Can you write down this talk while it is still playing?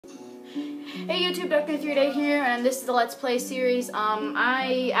Hey YouTube, Dr3Day here, and this is the Let's Play series.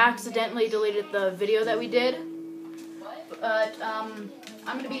 I accidentally deleted the video that we did, but I'm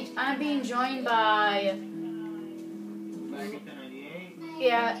being joined by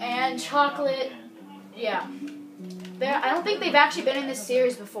and Chocolate. Yeah, I don't think they've actually been in this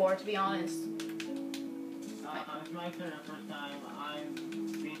series before, to be honest. It's my turn the first time. I'm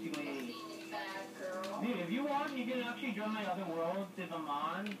basically... Dude, if you want, you can actually join my other worlds if I'm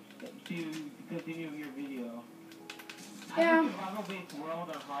on to continue your video. Yeah. I have a survival-based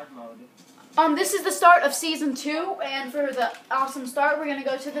world on hard mode. This is the start of Season 2, and for the awesome start, we're gonna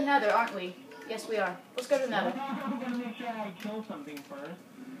go to the Nether, aren't we? Yes, we are. Let's go to the Nether. I'm gonna make sure I kill something first.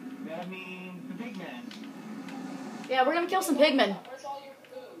 That means the big man. Yeah, we're gonna kill some pigmen. Where's all your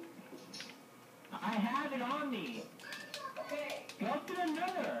food? I have it on me. Okay. Go to the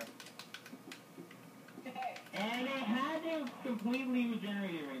Nether. Okay. And it hasn't completely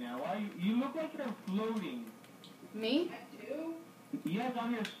regenerated right now. Why you look like you're floating. Me? I do? Yes,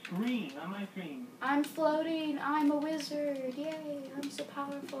 on your screen, on my screen. I'm floating. I'm a wizard. Yay, I'm so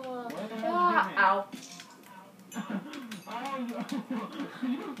powerful. Where the hell is Ah, Pigman? ow.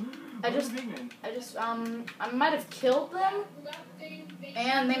 I might have killed them,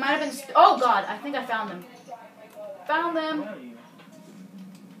 and they might have been. Oh God, I think I found them. Found them. Where are you?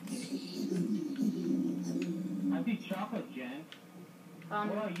 I see chocolate, Jen.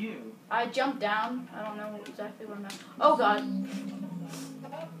 Where are you? I jumped down. I don't know exactly where I'm at. Oh God.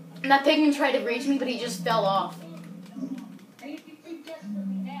 And that pigman tried to reach me, but he just fell off. I need to be food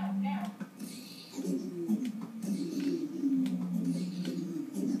desperately now.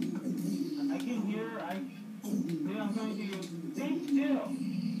 I can hear. I'm going to you. Stay still.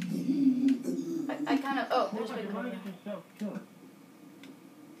 I kind of. Oh, there's You're pigman. running yourself killed.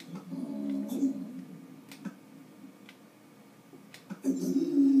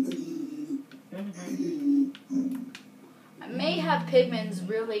 I may have pigmans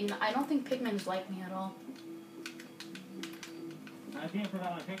really. I don't think pigmans like me at all. I think I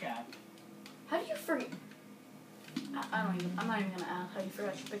forgot my pickaxe. How do you forget? I'm not even gonna ask how you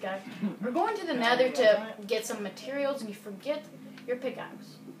forgot your pickaxe. We're going to the Nether to get some materials, and you forget your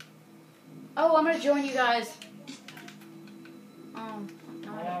pickaxe. Oh, I'm gonna join you guys. Oh,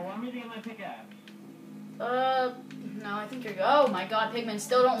 no, Why am I getting my pickaxe? no, I think you're. Oh my God, pigmen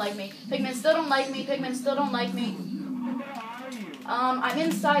still don't like me. Pigmen still don't like me. Pigmen still don't like me. Where are you? I'm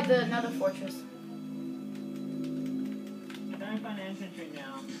inside the Nether fortress. I'm trying to find an entrance right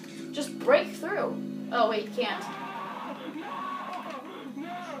now. Just break through. Oh wait, you can't.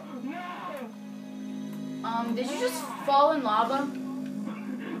 No! Did you just fall in lava?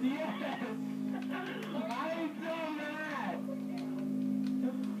 Yes! I'm so mad!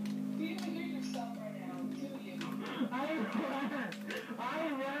 You don't hear yourself right now, do you? I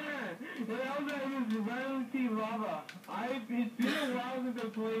ran! The other is randomly lava. It's been a while since I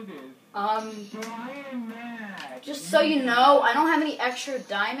played this. So I am mad. Just so you know, I don't have any extra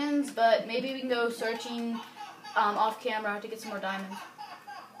diamonds, but maybe we can go searching off camera to get some more diamonds.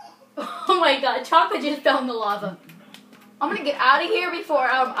 Oh my God, Chocolate just fell in the lava. I'm gonna get out of here before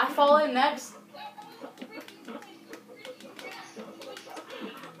I fall in next.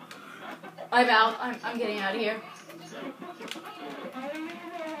 I'm out. I'm getting out of here. I never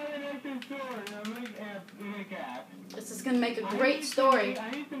had an extra sword. I'm like a pickaxe. This is gonna make a great story. I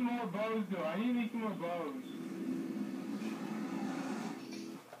need some more bows though. I need to make some more bows.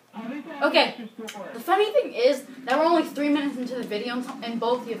 At least I have Okay. an extra sword. The funny thing is that we're only 3 minutes into the video and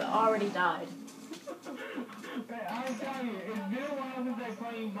both of you have already died. I'm telling you, it's been a while since I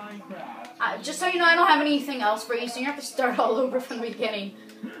played Minecraft. Just so you know, I don't have anything else for you, so you have to start all over from the beginning.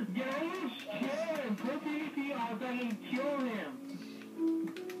 Get out of him! Put PvP on so I can kill him.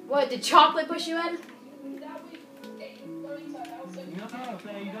 What, did Chocolate push you in? No, so you don't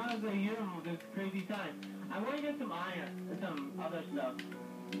have to hear him with this crazy time. I want to get some iron or some other stuff.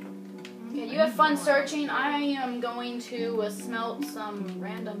 Okay, you have fun searching. I am going to smelt some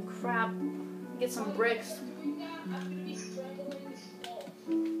random crap, get some bricks.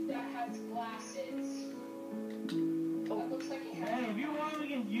 Hey, if you want,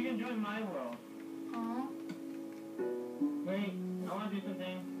 you can join my world. Huh? Wait, I want to do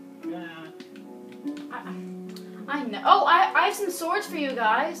something. Yeah. I know. Oh, I have some swords for you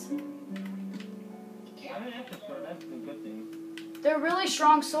guys. I have an extra sword. That's a good thing. They're really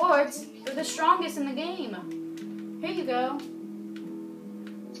strong swords. They're the strongest in the game. Here you go.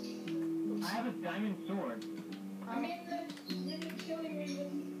 I have a diamond sword. I mean, you're killing me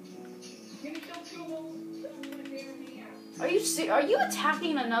with... You're gonna kill two wolves. That's gonna bear me out. Are you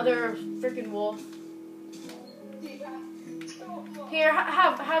attacking another freaking wolf? Yeah. So Here,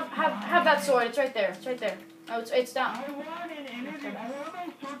 have that sword. It's right there. It's right there. Oh, it's down. I want an energy. I want my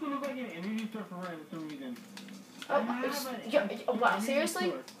sword to look like an energy sword for some reason. Oh, wow,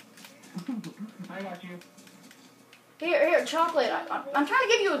 seriously? I got you. Here, chocolate. I'm trying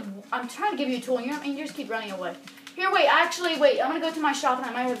to give you a tool. You know what I mean? You just keep running away. Here, wait. Actually, wait. I'm gonna go to my shop and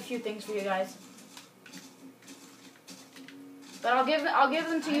I might have a few things for you guys. But I'll give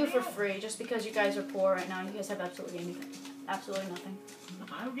them to you for free, just because you guys are poor right now. You guys have absolutely anything, absolutely nothing.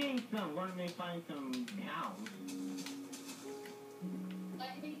 I'm getting some. Where may find some cows? I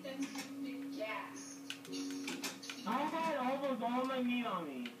think that's stupid gas. I had all my meat on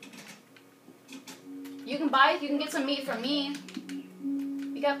me. You can buy it. You can get some meat from me.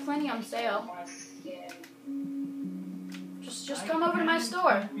 We got plenty on sale. My skin. Just come over to my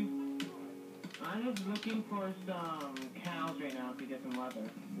store. I'm just looking for some cows right now to get some leather.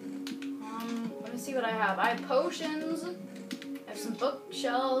 Let me see what I have. I have potions. I have some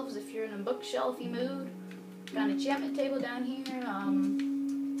bookshelves if you're in a bookshelfy mood. Got an enchantment table down here. I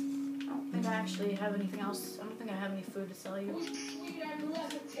don't think I actually have anything else. I don't think I have any food to sell you. Sweet, I'm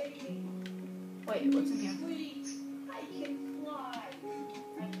levitating. Wait, what's in here? Sweet, I can fly.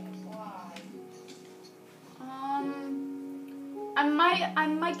 I can fly. I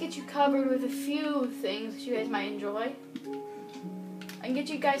might get you covered with a few things that you guys might enjoy. I can get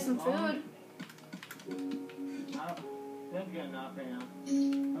you guys some food. That's good enough right now.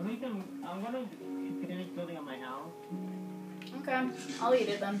 At least I'm gonna finish building up my house. Okay, I'll eat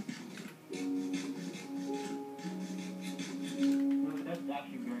it then. That's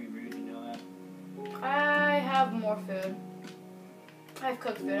actually very rude, you know that. I have more food. I have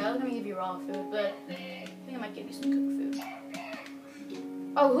cooked food. I was gonna give you raw food, but I think I might give you some cooked food.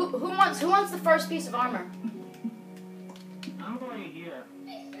 Oh, who wants the first piece of armor? I'm already here.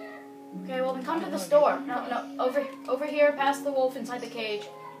 Okay, well then come to the store. No, over here, past the wolf inside the cage,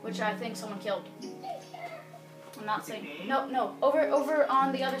 which I think someone killed. I'm not saying. No, over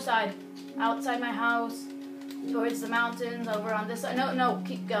on the other side, outside my house, towards the mountains, over on this side. No,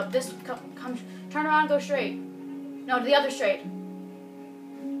 keep go. Come, turn around, go straight. No, to the other straight. Oh,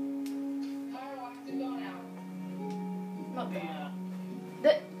 I have to go now. No,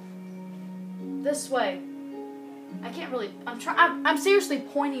 this way. I can't really. I'm seriously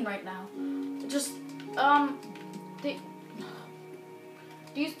pointing right now. Just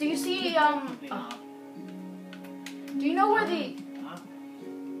do you see do you know where the?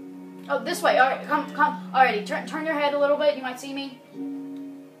 Oh, this way. All right, come. Alrighty, turn your head a little bit. You might see me.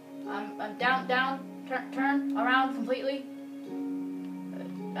 I'm down. Turn around completely,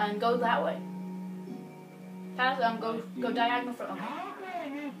 and go that way. Pass. Go diagonal from. How can I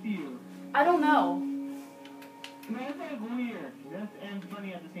miss you? I don't know. That's like weird. That's and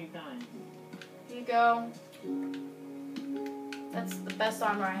funny at the same time. Here you go. That's the best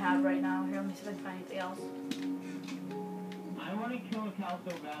armor I have right now. Here, let me see if I can find anything else. I want to kill a cow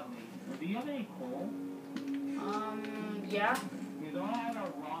so badly. Do you have any coal? Yeah. Because all I have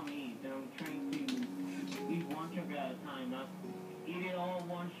are raw meat, and I'm trying to eat one chunk at a time, not eat it all in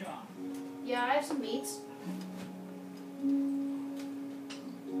one shot. Yeah, I have some meats.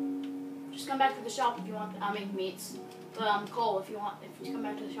 Just come back to the shop if you want. I mean meats, but coal if you want. If you come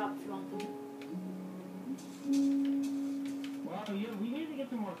back to the shop if you want them. Well, yeah, we need to get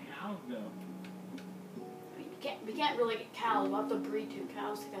some more cows though. I mean, we can't really get cows. We'll have to breed 2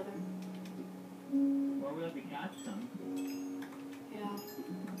 cows together. Well, we have to catch some. Yeah.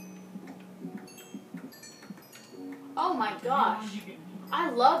 Oh my gosh!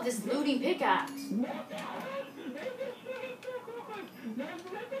 I love this looting pickaxe. What the hell?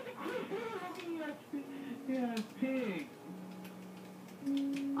 Yeah, pig. I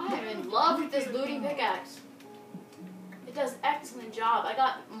am in love with this looting pickaxe. It does excellent job. I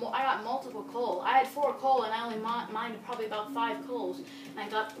got multiple coal. I had 4 coal and I only mined probably about 5 coals, and I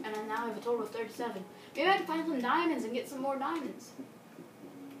now have a total of 37. Maybe I can find some diamonds and get some more diamonds.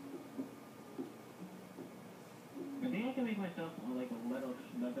 I think I can make myself like a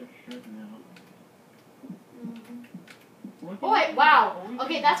leather shirt now. Oh wait, wow.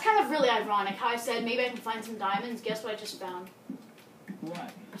 Okay, that's kind of really ironic how I said maybe I can find some diamonds. Guess what I just found?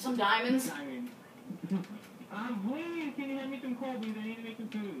 What? Some diamonds. Diamond. Please, can you hand me some coal, please? I need to make some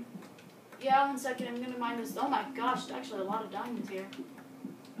food. Yeah, 1 second. I'm gonna mine this. Oh my gosh, there's actually a lot of diamonds here.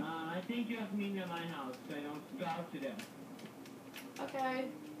 I think you have to meet me at my house so I don't starve to death. Okay.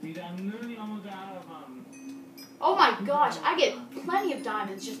 Because I'm literally almost out of, Oh my gosh, I get plenty of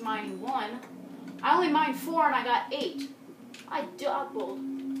diamonds just mining 1. I only mined 4 and I got 8. I doubled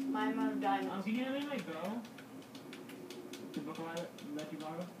my amount of diamonds. Can you hand me my bow? The book I let you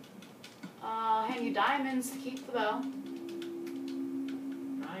borrow? Hand you diamonds to keep the bow.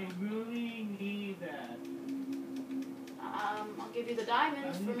 give you the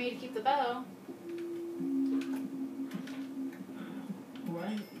diamonds for me to keep the bow.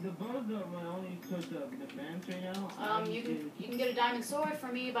 Right? The bow's my only source of defense right now. You can get a diamond sword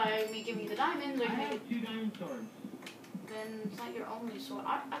for me by me giving you the diamonds. Or I you can have 2 diamond swords. then it's not your only sword.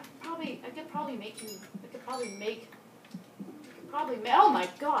 I could probably make. Oh my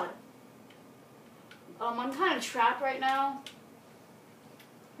god. I'm kind of trapped right now.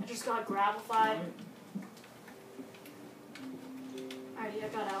 I just got gravelified. Alrighty, I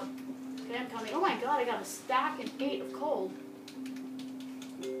got out. Okay, I'm coming. Oh my god, I got a stack and 8 of coal.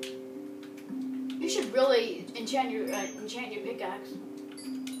 You should really enchant your pickaxe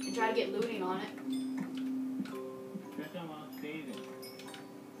and try to get looting on it. That's how I'll save it.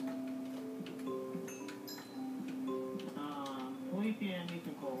 Please hand me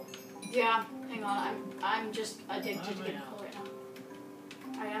some coal. Yeah, hang on. I'm just addicted to getting coal right now.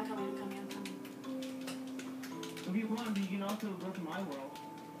 Alright, I'm coming. If you want, you can also go to my world.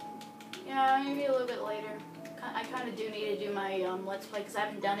 Yeah, maybe a little bit later. I kind of do need to do my Let's Play because I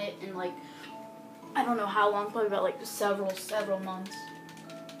haven't done it in like, I don't know how long, probably about like several months.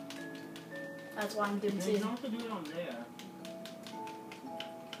 That's why I'm doing You season. can also do it on there.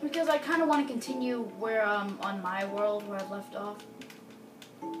 Because I kind of want to continue where on my world where I've left off.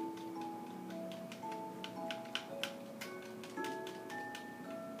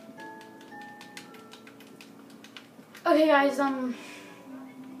 Okay, guys. I'm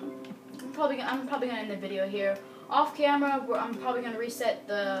probably gonna end the video here. Off camera, I'm probably gonna reset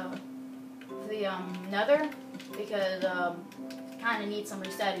the Nether because kind of needs some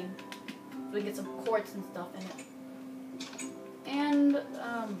resetting. So we can get some quartz and stuff in it. And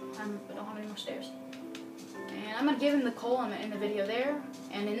I don't have any more stairs. And I'm gonna give him the coal in the video there.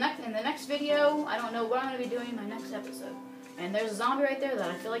 And in the next video, I don't know what I'm gonna be doing in my next episode. And there's a zombie right there that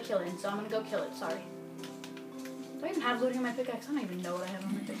I feel like killing, so I'm gonna go kill it. Sorry. Do I even have looting on my pickaxe? I don't even know what I have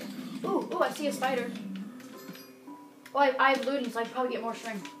on my pickaxe. Ooh, I see a spider. Well, I have looting, so I can probably get more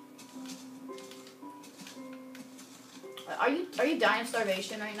string. Are you dying of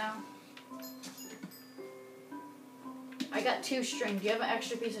starvation right now? I got 2 string. Do you have an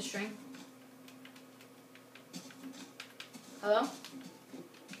extra piece of string? Hello?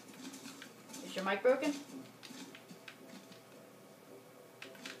 Is your mic broken?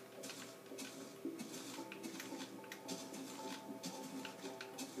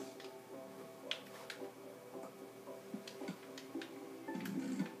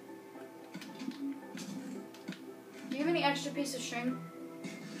 Do you have any extra piece of string?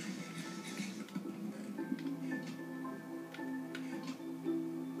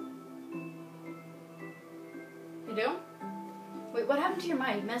 You do? Wait, what happened to your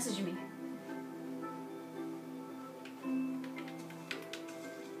mic? Message me.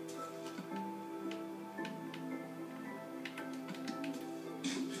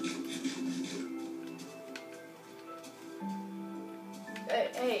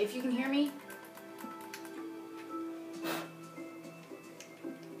 Hey, if you can hear me.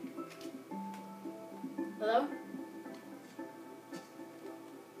 Hello?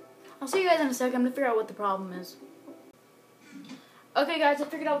 I'll see you guys in a second. I'm gonna figure out what the problem is. Okay, guys, I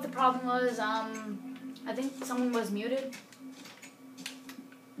figured out what the problem was. I think someone was muted.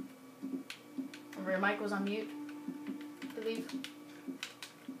 Or your mic was on mute, I believe.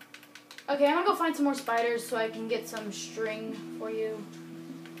 Okay, I'm gonna go find some more spiders so I can get some string for you.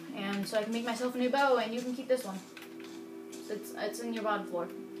 And so I can make myself a new bow, and you can keep this one. So it's in your bottom floor.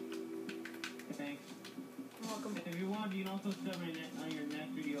 Thanks. You're welcome. If you want, you can also sub on your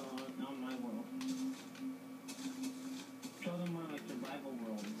next video on my world. Show them my survival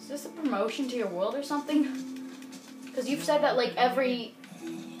world. Is this a promotion to your world or something? Because you've said that like every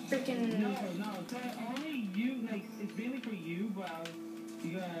freaking... No, so only you, like, it's mainly for you, but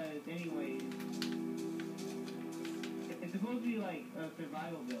because, anyways, it's supposed to be like a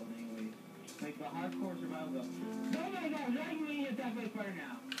survival build, anyways. Like the hardcore survival build. Oh my god, why are you getting attacked by a spider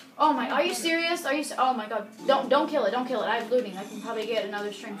now? Oh my, are you serious? Oh my god. Don't kill it, I have looting. I can probably get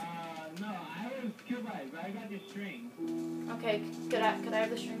another string. No, I was killed by it, but I got this string. Okay, could I have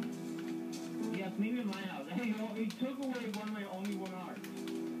the string? Yes, maybe in my house. Hey, it took away my only one heart.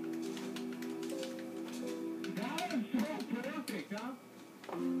 That was so perfect, huh?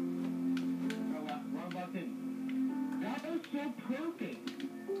 Oh, wow, wrong button. That was so perfect.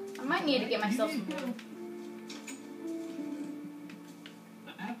 I might need to get myself some wood.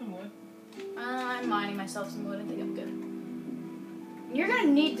 I have some wood. I'm mining myself some wood. I think I'm good. You're gonna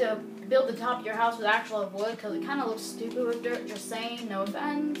need to build the top of your house with actual wood because it kind of looks stupid with dirt. Just saying, no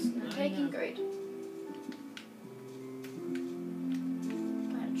offense. No taking, great.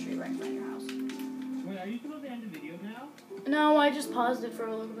 I had a tree right in front of your house. Wait, are you supposed to end the video now? No, I just paused it for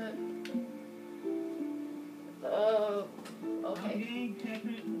a little bit. I'm Okay. getting text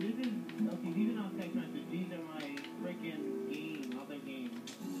messages. This is, okay, these are not text messages. These are my freaking other game.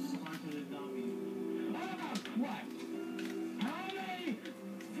 Plants vs. Zombies. Oh, what? How many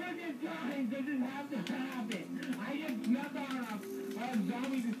freaking times does this have to happen? I just snuck on a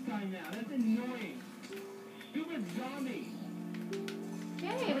zombie this time now. That's annoying. Stupid zombie.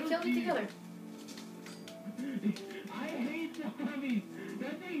 Yay, we killed it together. I hate zombies.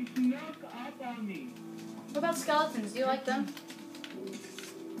 That thing snuck up on me. What about skeletons? Do you like them?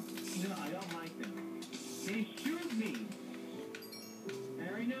 No, I don't like them. They shoot me.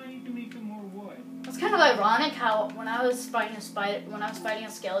 And right now I need to make some more wood. It's kind of ironic how when I was fighting a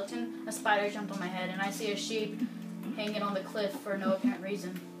skeleton, a spider jumped on my head, and I see a sheep hanging on the cliff for no apparent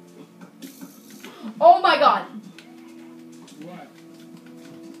reason. Oh my god! What?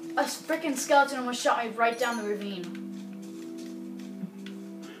 A freaking skeleton almost shot me right down the ravine.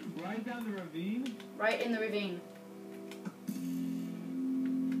 Right down the ravine? Right in the ravine.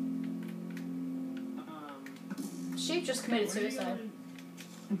 Sheep just committed suicide.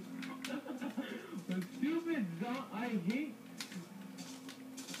 The stupid I hate.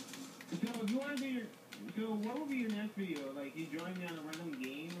 So if you want to do so what will be your next video? Like you join me on a random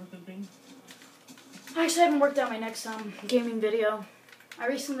game or something? I actually haven't worked out my next gaming video. I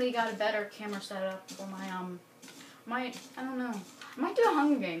recently got a better camera setup for my I don't know. I might do a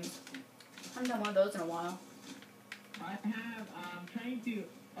Hunger Games. I haven't done one of those in a while. I have trying to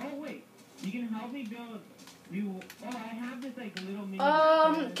wait. You can help me build I have this like little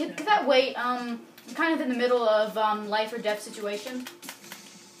mini Could that wait? I'm kind of in the middle of life or death situation.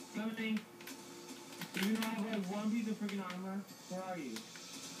 something. You know I have like one piece of freaking armor. Where are you?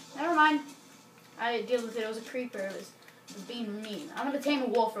 Never mind. I deal with it. It was a creeper. It was being mean. I'm gonna tame a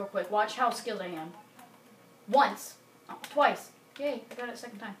wolf real quick. Watch how skilled I am. Once. Oh, twice. Yay, I got it a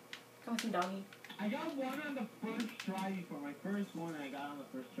second time. Come with me, doggy. I got one on the first try before. My first one I got on the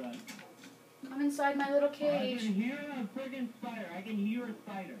first try. I'm inside my little I cage. can hear a freaking spider. I can hear a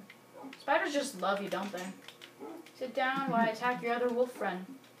spider. Spiders just love you, don't they? Sit down while I attack your other wolf friend.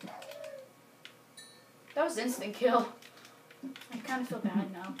 That was instant kill. I kind of feel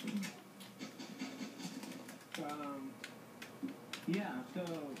bad now. Yeah, so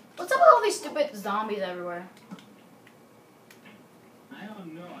What's up with all these stupid zombies everywhere? I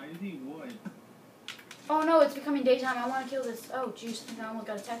don't know. I just need wood. Oh no, it's becoming daytime. I want to kill this. Oh, jeez, I think I almost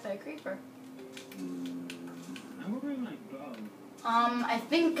got attacked by a creeper. I'm gonna bring my bow. I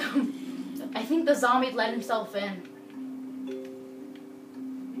think the zombie let himself in.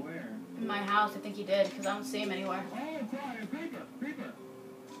 Where? In my house, I think he did, because I don't see him anywhere. Oh, God, a creeper! Creeper!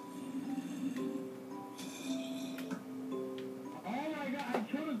 Oh my God, I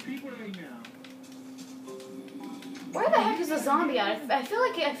killed a creeper right now. Where the heck is the zombie at? I feel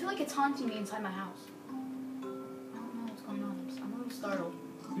like it's haunting me inside my house. I don't know what's going on. I'm a little startled.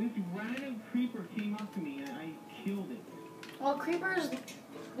 This random creeper came up to me and I killed it. Well, creepers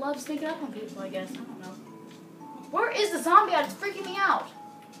love sneaking up on people, I guess. I don't know. Where is the zombie at? It's freaking me out.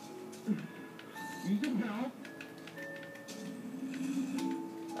 Use some help.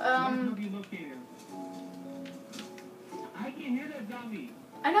 Help you locate him. I can hear that zombie.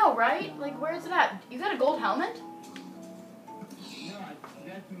 I know, right? Like, where is it at? You got a gold helmet?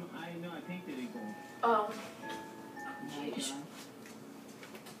 No, I painted it gold. Oh. Okay.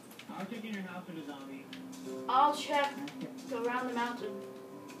 I'll check in your house for the zombie. I'll check around the mountain.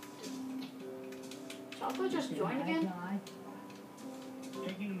 Choco just joined again?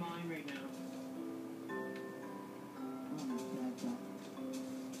 Checking mine right now.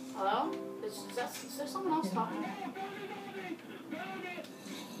 Hello? Is there someone else talking?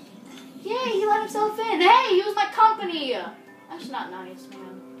 Yay, he let himself in. Hey, he was my company. That's not nice,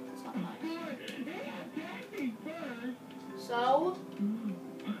 man. That's not nice. So?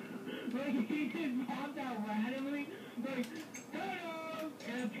 Like, he just popped out randomly, like, hello,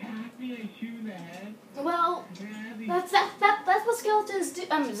 and attacked me and shoot in the head. Well, that's what skeletons do.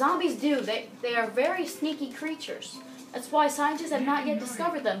 Zombies do. They are very sneaky creatures. That's why scientists have not yet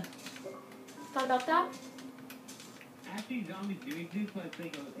discovered them. Thought about that? Actually, zombies do exist, but it's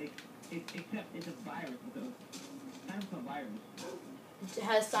like except it's a virus. It's kind of a virus.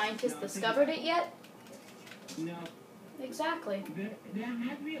 Has scientists discovered it yet? No. Exactly. There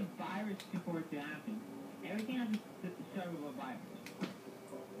has to be a virus before it to happen. Everything has to start with a virus.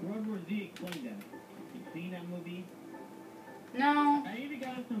 World War Z explained that. You seen that movie? No. I need to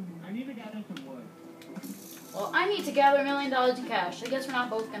gather some wood. Well, I need to gather $1 million in cash. I guess we're not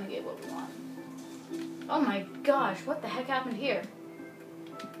both gonna get what we want. Oh my gosh, what the heck happened here?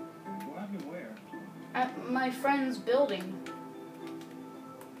 What happened where? at my friend's building.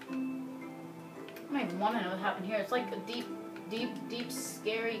 I don't even want to know what happened here. It's like a deep,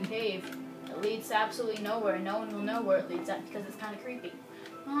 scary cave that leads absolutely nowhere. No one will know where it leads at because it's kind of creepy.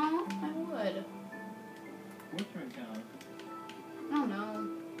 Oh, I would. What's friend's house? I don't know.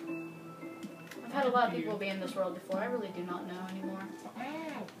 I've had a lot of people be in this world before. I really do not know anymore.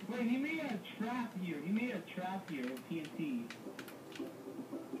 Oh, wait, he made a trap here. He made a trap here with TNT.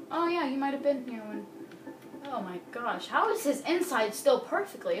 Oh yeah, you might have been here when... Oh my gosh, how is his inside still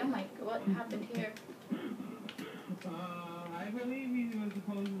perfectly? Oh my, what happened here? I believe he was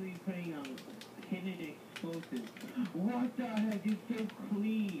supposedly putting hidden explosives. What the heck? It's so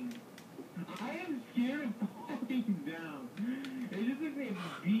clean. I am scared of falling down. It just looks like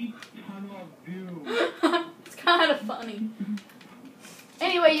a deep tunnel of doom. It's kind of funny.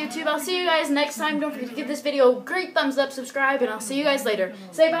 Anyway, YouTube, I'll see you guys next time. Don't forget to give this video a great thumbs up, subscribe, and I'll see you guys later.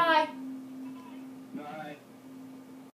 Say bye!